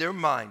in their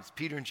minds,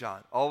 Peter and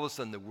John, all of a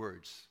sudden the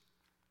words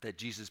that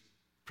Jesus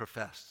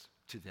professed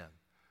to them,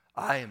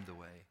 I am the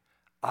way,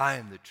 I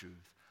am the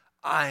truth,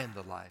 I am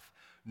the life.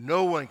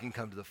 No one can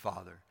come to the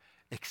Father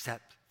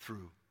except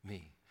through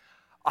me.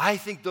 I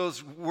think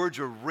those words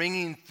were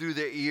ringing through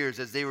their ears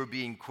as they were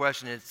being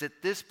questioned. And it's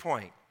at this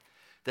point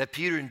that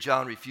Peter and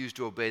John refused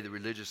to obey the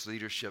religious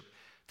leadership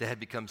that had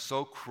become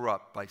so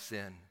corrupt by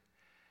sin.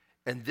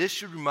 And this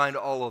should remind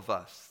all of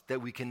us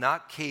that we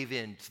cannot cave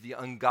in to the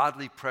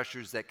ungodly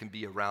pressures that can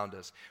be around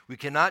us. We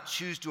cannot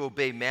choose to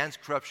obey man's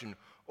corruption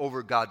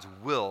over God's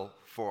will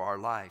for our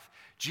life.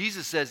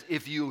 Jesus says,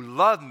 if you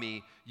love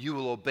me, you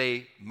will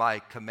obey my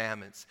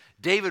commandments.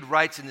 David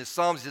writes in his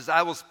Psalms, he says,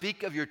 I will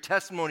speak of your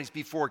testimonies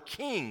before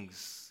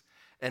kings,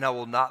 and I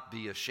will not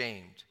be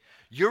ashamed.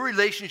 Your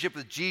relationship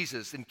with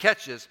Jesus, and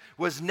catch this,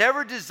 was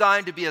never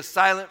designed to be a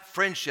silent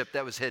friendship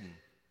that was hidden.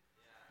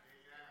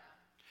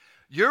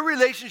 Your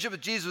relationship with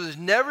Jesus was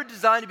never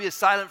designed to be a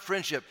silent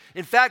friendship.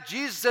 In fact,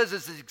 Jesus says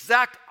it's the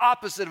exact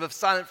opposite of a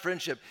silent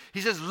friendship. He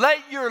says, let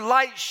your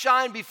light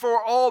shine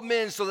before all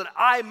men so that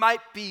I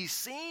might be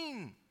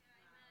seen.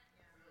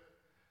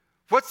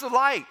 What's the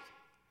light?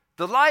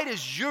 The light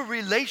is your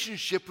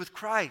relationship with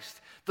Christ.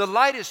 The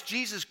light is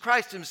Jesus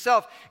Christ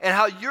himself and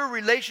how your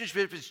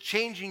relationship is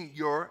changing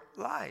your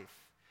life.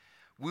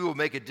 We will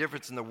make a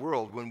difference in the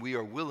world when we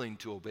are willing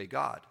to obey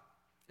God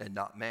and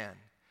not man.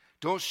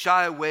 Don't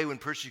shy away when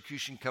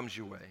persecution comes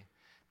your way.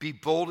 Be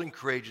bold and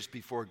courageous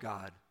before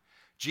God.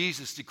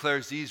 Jesus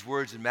declares these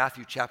words in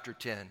Matthew chapter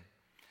 10,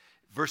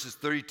 verses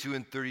 32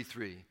 and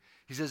 33.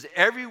 He says,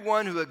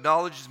 everyone who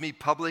acknowledges me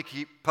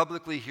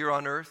publicly here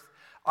on earth,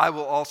 I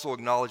will also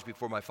acknowledge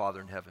before my Father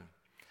in heaven.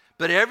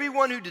 But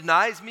everyone who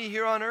denies me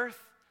here on earth,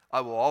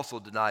 I will also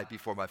deny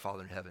before my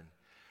Father in heaven.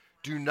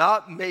 Do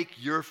not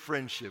make your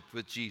friendship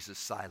with Jesus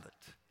silent.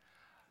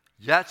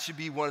 That should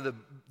be one of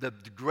the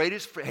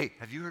greatest. Hey,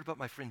 have you heard about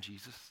my friend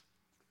Jesus?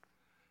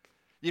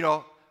 You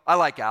know, I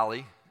like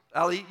Allie.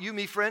 Allie, you,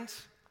 me,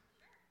 friends?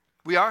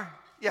 We are?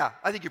 Yeah,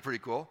 I think you're pretty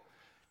cool.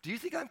 Do you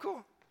think I'm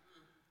cool?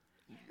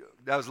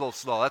 That was a little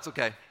slow. That's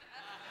okay.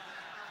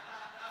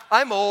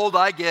 I'm old.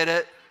 I get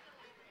it.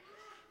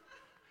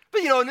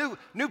 But, you know,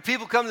 new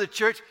people come to the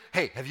church.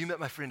 Hey, have you met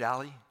my friend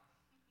Allie?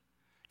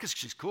 Because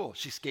she's cool.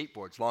 She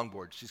skateboards,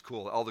 longboards. She's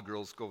cool. All the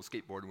girls go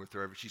skateboarding with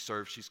her. She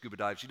surfs. She scuba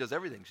dives. She does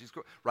everything. She's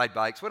cool. Ride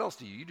bikes. What else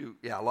do you? You do,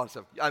 yeah, a lot of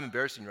stuff. I'm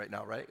embarrassing you right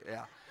now, right?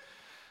 Yeah.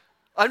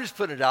 I'm just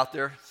putting it out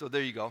there. So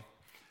there you go.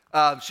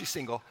 She's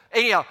single.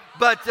 Anyhow,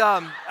 but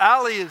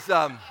Allie is,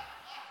 a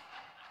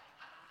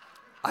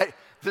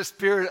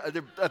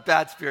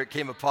bad spirit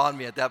came upon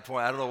me at that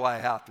point. I don't know why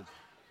it happened.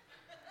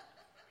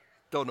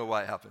 Don't know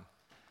why it happened.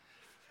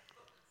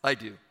 I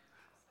do.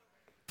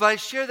 But I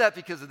share that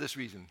because of this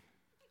reason.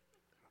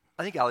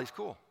 I think Allie's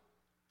cool.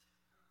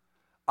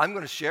 I'm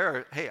going to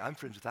share, hey, I'm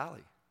friends with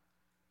Allie.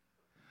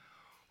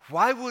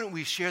 Why wouldn't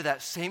we share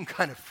that same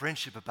kind of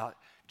friendship about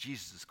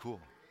Jesus is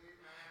cool?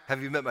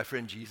 Have you met my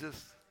friend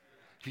Jesus?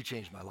 He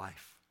changed my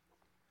life.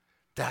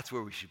 That's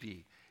where we should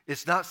be.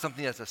 It's not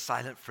something that's a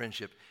silent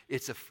friendship.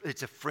 It's a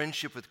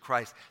friendship with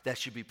Christ that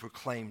should be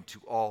proclaimed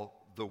to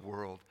all the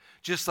world.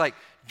 Just like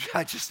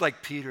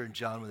Peter and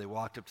John when they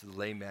walked up to the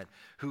lame man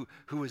who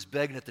was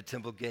begging at the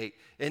temple gate,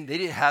 and they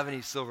didn't have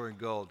any silver and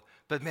gold.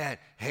 But man,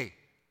 hey,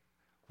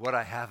 what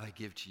I have I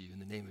give to you in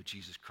the name of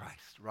Jesus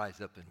Christ.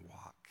 Rise up and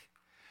walk.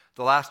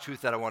 The last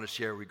truth that I want to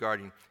share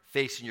regarding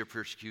facing your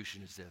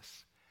persecution is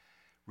this.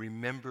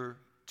 Remember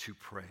to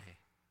pray.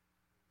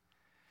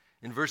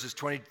 In verses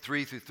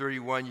 23 through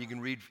 31, you can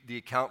read the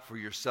account for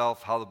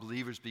yourself how the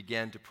believers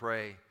began to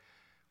pray.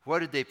 What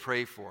did they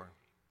pray for?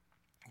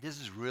 This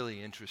is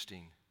really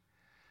interesting.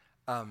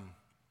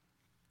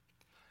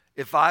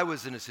 If I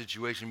was in a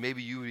situation,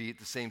 maybe you would be at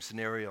the same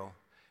scenario.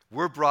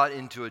 We're brought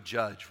into a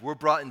judge. We're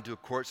brought into a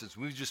court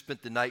system. We've just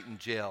spent the night in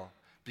jail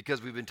because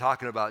we've been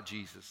talking about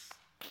Jesus.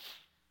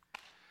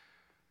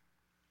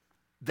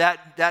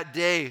 That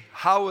day,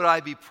 how would I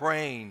be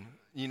praying,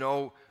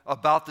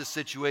 about this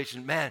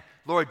situation? Man,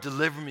 Lord,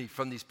 deliver me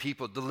from these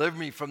people. Deliver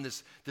me from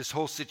this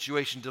whole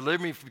situation.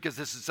 Deliver me because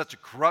this is such a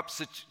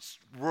corrupt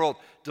world.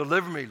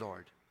 Deliver me,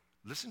 Lord.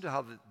 Listen to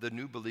how the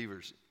new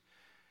believers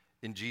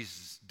in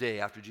Jesus' day,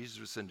 after Jesus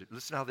was ascended,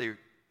 listen to how they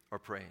are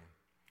praying.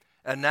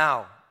 And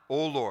now,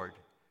 O Lord,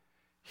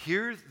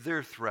 hear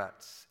their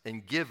threats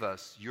and give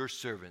us, your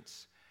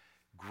servants,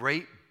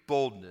 great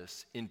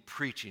boldness in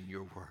preaching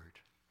your word.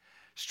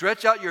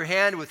 Stretch out your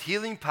hand with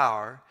healing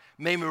power.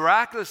 May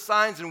miraculous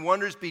signs and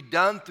wonders be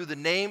done through the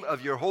name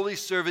of your holy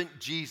servant,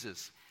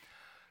 Jesus.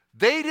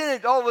 They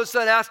didn't all of a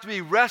sudden ask to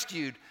be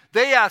rescued.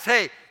 They asked,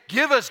 hey,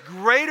 give us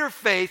greater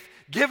faith,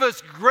 give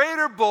us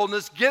greater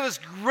boldness, give us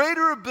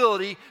greater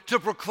ability to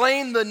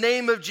proclaim the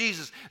name of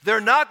Jesus.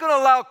 They're not going to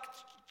allow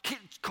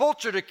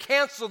culture to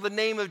cancel the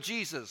name of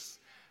Jesus.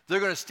 They're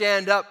going to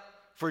stand up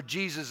for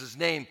Jesus'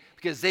 name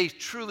because they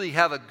truly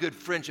have a good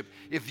friendship.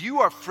 If you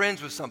are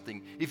friends with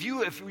something, if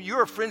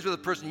you're friends with a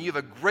person, you have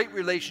a great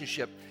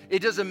relationship, it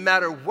doesn't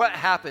matter what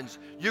happens,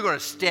 you're going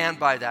to stand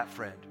by that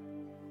friend.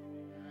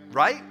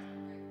 Right?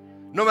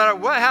 No matter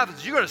what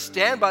happens, you're going to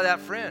stand by that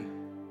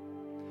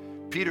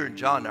friend. Peter and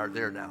John are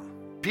there now.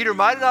 Peter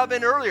might have not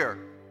been earlier,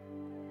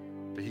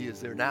 but he is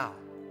there now.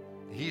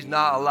 He's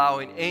not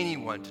allowing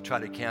anyone to try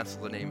to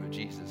cancel the name of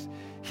Jesus.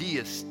 He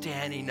is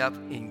standing up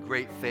in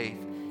great faith.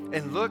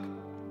 And look,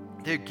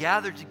 they're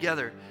gathered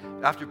together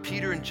after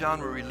Peter and John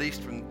were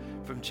released from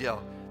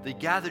jail. They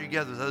gathered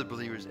together with other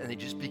believers and they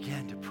just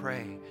began to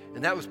pray.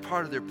 And that was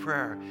part of their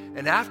prayer.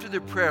 And after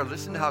their prayer,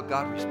 listen to how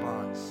God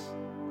responds.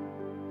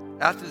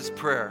 After this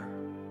prayer,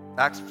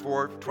 Acts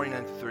 4,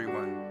 29 to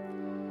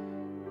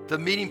 31, the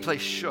meeting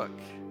place shook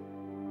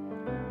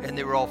and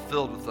they were all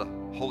filled with the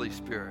Holy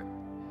Spirit.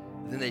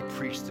 Then they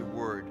preached the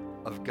word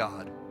of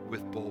God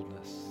with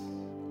boldness.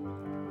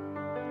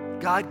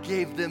 God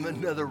gave them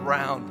another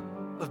round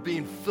of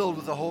being filled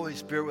with the Holy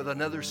Spirit with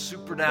another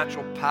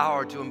supernatural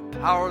power to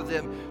empower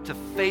them to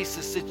face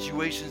the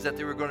situations that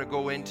they were going to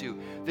go into.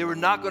 They were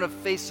not going to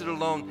face it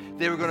alone.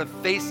 They were going to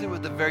face it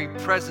with the very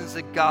presence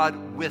of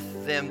God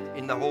with them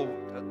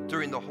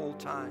during the whole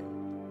time.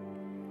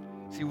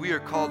 See, we are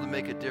called to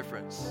make a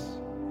difference.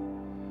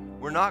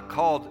 We're not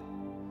called,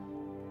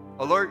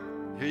 alert,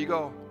 here you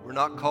go. We're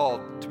not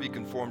called to be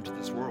conformed to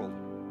this world.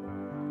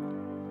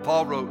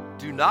 Paul wrote,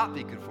 do not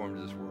be conformed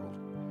to this world.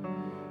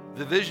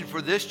 The vision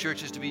for this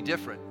church is to be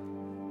different.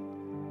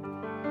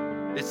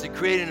 It's to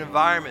create an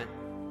environment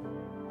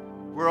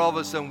where all of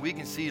a sudden we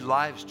can see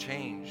lives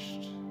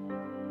changed.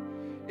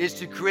 It's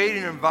to create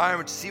an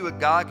environment to see what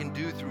God can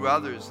do through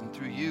others and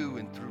through you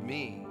and through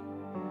me.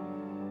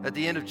 At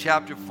the end of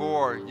chapter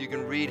 4, you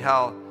can read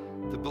how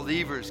the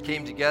believers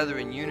came together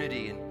in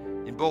unity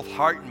and in both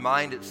heart and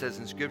mind, it says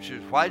in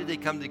Scriptures. Why did they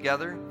come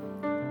together?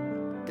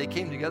 They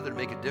came together to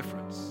make a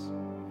difference.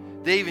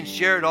 They even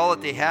shared all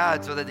that they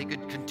had so that they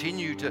could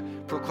continue to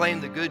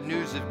proclaim the good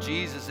news of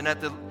Jesus. And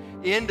at the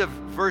end of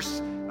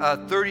verse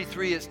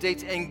 33, it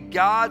states, and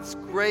God's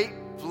great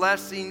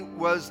blessing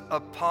was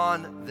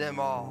upon them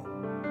all.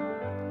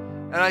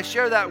 And I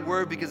share that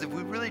word because if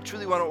we really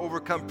truly want to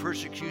overcome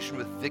persecution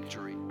with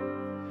victory,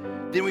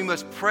 then we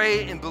must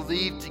pray and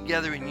believe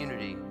together in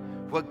unity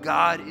what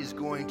God is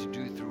going to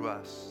do through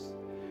us.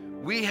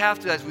 We have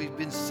to, as we've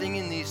been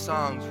singing these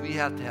songs, we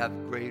have to have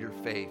greater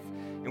faith.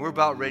 And we're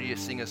about ready to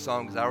sing a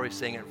song because I already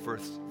sang it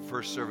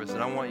first service.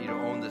 And I want you to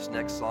own this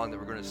next song that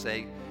we're going to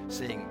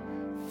sing,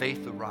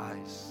 Faith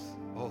Arise.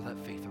 Oh, let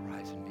faith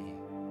arise in me.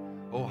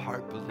 Oh,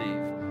 heart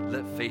believe,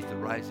 let faith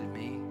arise in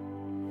me.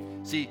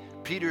 See,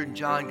 Peter and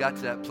John got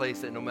to that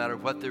place that no matter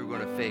what they were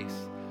going to face,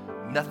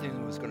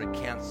 nothing was going to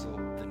cancel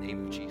the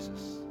name of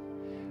Jesus.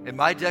 And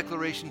my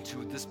declaration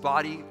to this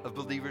body of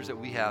believers that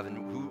we have and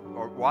who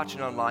are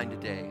watching online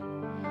today,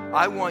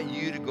 I want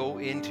you to go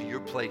into your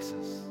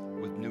places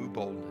with new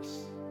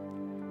boldness.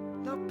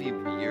 Don't be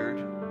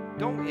weird.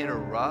 Don't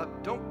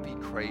interrupt. Don't be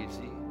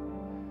crazy.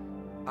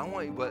 I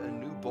want you a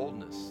new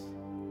boldness.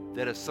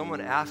 That if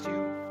someone asks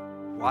you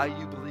why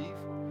you believe,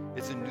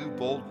 it's a new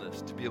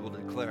boldness to be able to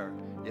declare,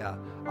 yeah,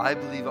 I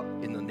believe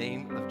in the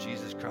name of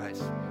Jesus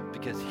Christ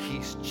because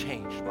he's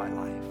changed my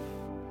life.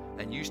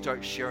 And you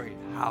start sharing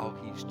how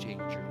he's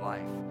changed your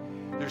life.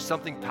 There's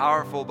something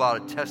powerful about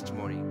a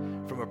testimony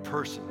from a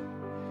person.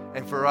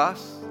 And for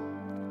us,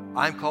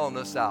 I'm calling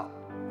this out.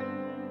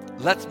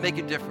 Let's make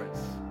a difference.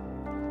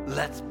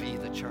 Let's be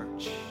the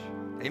church.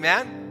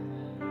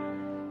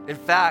 Amen? In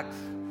fact,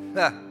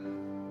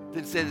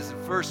 didn't say this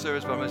in first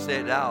service, but I'm going to say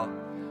it now.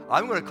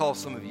 I'm going to call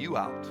some of you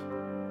out.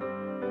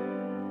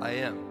 I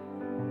am.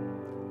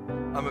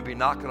 I'm going to be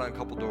knocking on a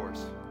couple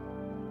doors.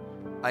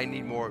 I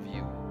need more of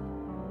you.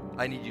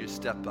 I need you to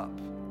step up.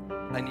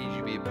 I need you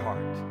to be a part.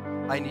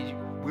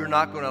 We're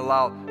not going to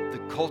allow the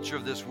culture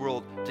of this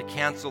world to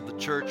cancel the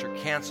church or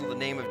cancel the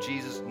name of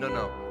Jesus.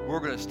 No. We're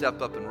going to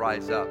step up and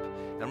rise up.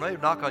 And I'm going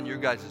to knock on your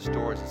guys'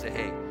 doors and say,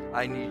 hey,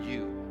 I need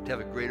you to have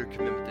a greater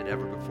commitment than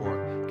ever before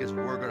because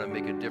we're going to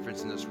make a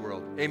difference in this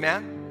world.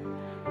 Amen?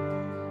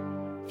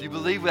 If you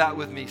believe that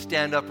with me,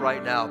 stand up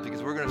right now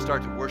because we're going to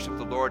start to worship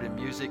the Lord in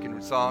music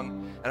and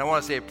song. And I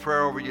want to say a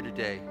prayer over you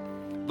today.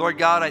 Lord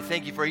God, I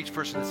thank you for each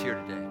person that's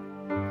here today.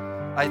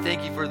 I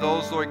thank you for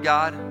those, Lord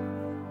God,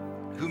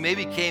 who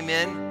maybe came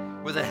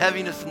in with a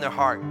heaviness in their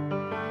heart.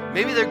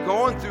 Maybe they're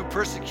going through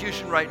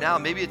persecution right now.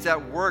 Maybe it's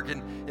at work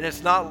and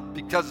it's not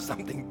because of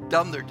something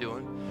dumb they're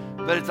doing,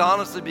 but it's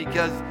honestly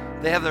because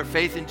they have their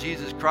faith in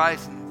Jesus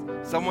Christ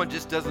and someone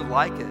just doesn't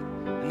like it.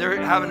 And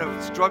they're having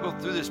to struggle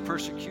through this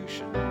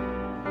persecution.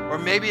 Or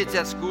maybe it's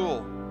at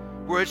school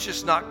where it's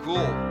just not cool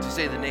to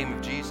say the name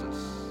of Jesus.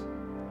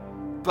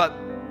 But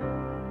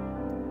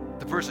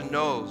the person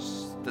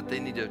knows that they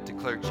need to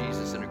declare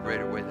Jesus in a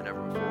greater way than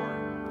ever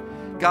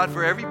before. God,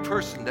 for every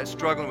person that's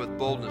struggling with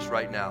boldness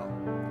right now,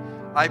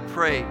 I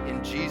pray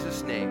in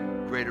Jesus'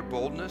 name, greater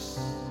boldness,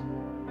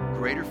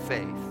 greater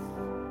faith.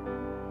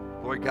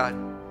 Lord God,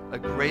 a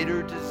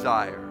greater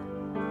desire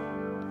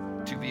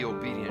to be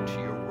obedient to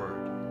your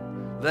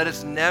word. Let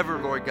us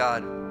never, Lord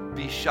God,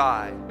 be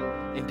shy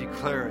in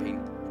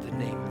declaring the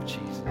name of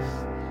Jesus.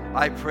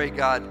 I pray,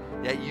 God,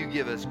 that you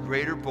give us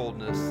greater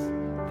boldness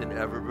than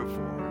ever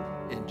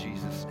before. In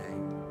Jesus' name.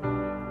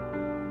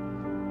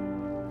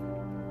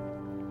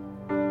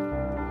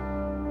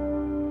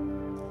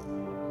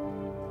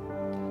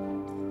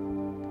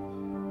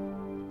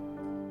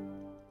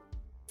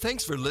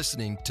 Thanks for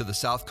listening to the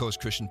South Coast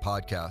Christian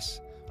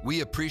Podcast.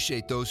 We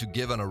appreciate those who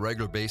give on a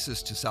regular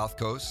basis to South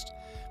Coast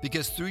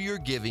because through your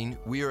giving,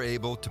 we are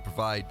able to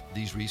provide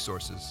these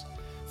resources.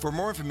 For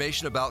more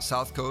information about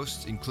South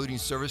Coast, including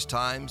service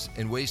times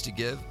and ways to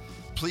give,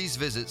 please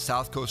visit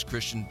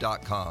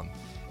southcoastchristian.com.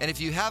 And if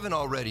you haven't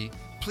already,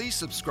 please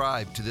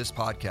subscribe to this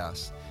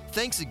podcast.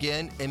 Thanks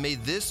again, and may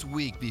this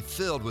week be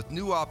filled with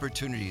new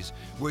opportunities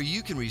where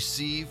you can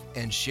receive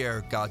and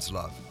share God's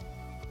love.